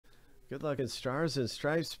Good luck in Stars and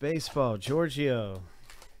Stripes Baseball, Giorgio.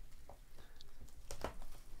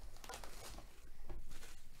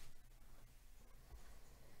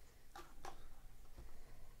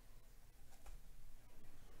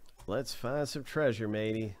 Let's find some treasure,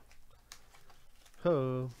 matey.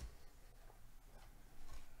 Ho.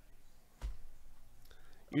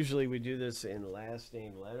 Usually we do this in last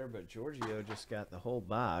name letter, but Giorgio just got the whole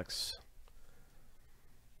box.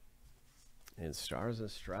 And Stars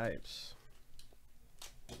and Stripes.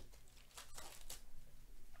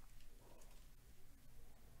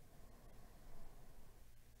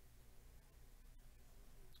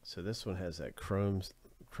 So this one has that chrome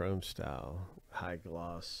style, high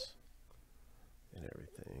gloss and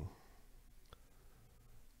everything.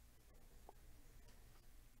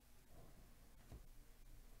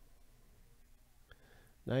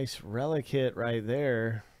 Nice relic hit right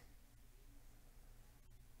there.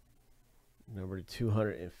 Number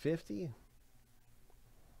 250.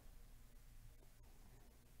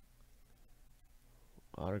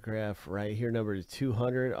 Autograph right here, number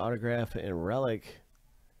 200. Autograph and relic.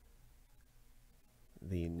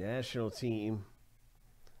 The national team.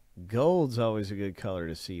 Gold's always a good color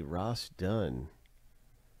to see. Ross Dunn.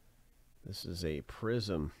 This is a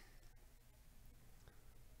prism.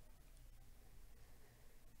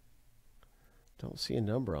 Don't see a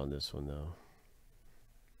number on this one, though.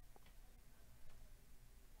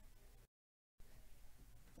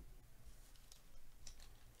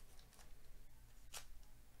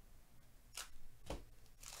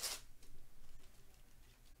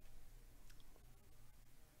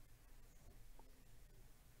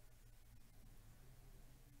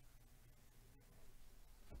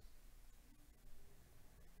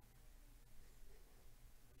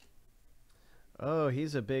 Oh,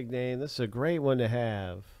 he's a big name. This is a great one to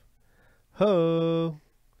have. Ho!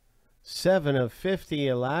 7 of 50,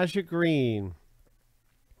 Elijah Green.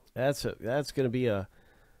 That's going to be a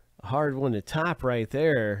hard one to top right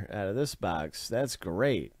there out of this box. That's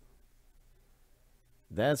great.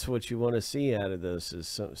 That's what you want to see out of this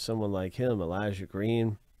is someone like him, Elijah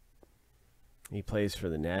Green. He plays for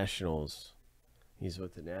the Nationals. He's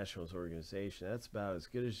with the Nationals organization. That's about as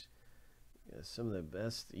good as some of the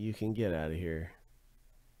best you can get out of here.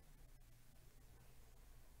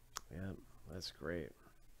 Yeah, that's great.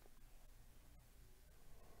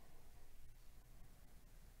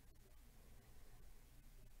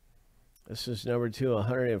 This is number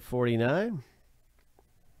 249.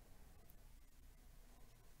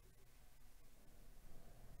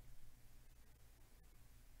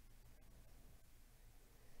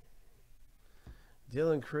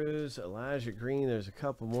 Dylan Cruz, Elijah Green. There's a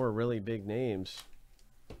couple more really big names.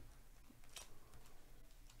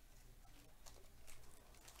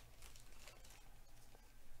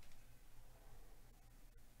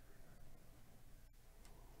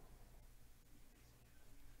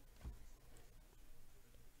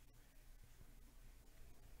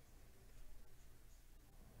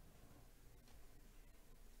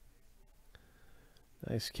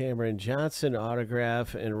 Nice Cameron Johnson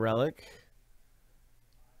autograph and relic.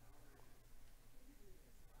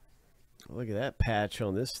 Look at that patch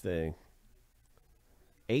on this thing.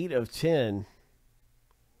 8 of 10.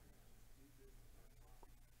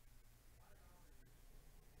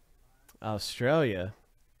 Australia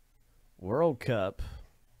World Cup.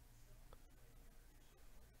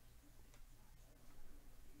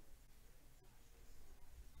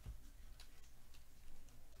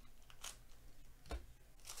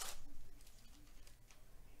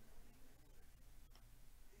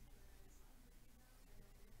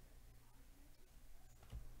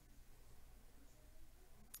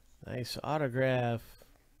 Nice autograph.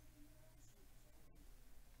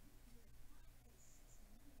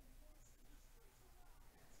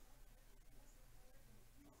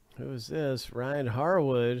 Who is this? Ryan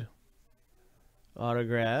Harwood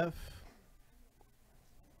autograph.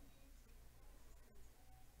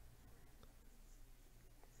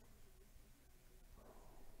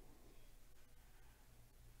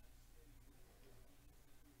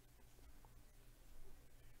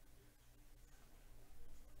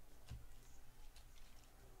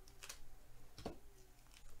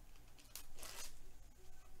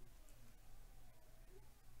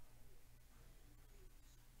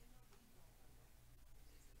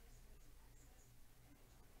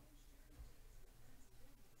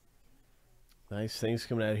 Nice things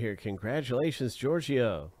coming out here. Congratulations,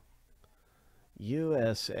 Giorgio.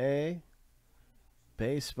 USA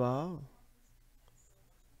Baseball.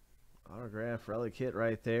 Autograph relic kit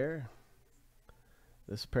right there.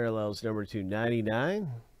 This parallels number 299.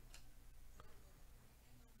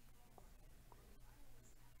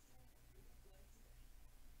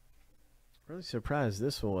 Really surprised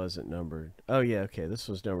this one wasn't numbered. Oh, yeah, okay. This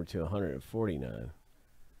was numbered to 149.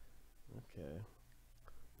 Okay.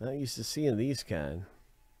 Not used to seeing these kind.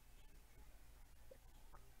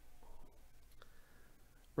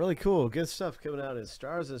 Really cool. Good stuff coming out in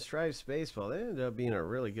Stars and Stripes Baseball. That ended up being a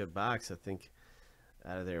really good box, I think,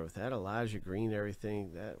 out of there. With that Elijah Green and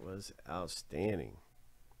everything, that was outstanding.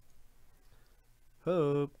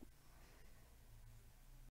 Hope.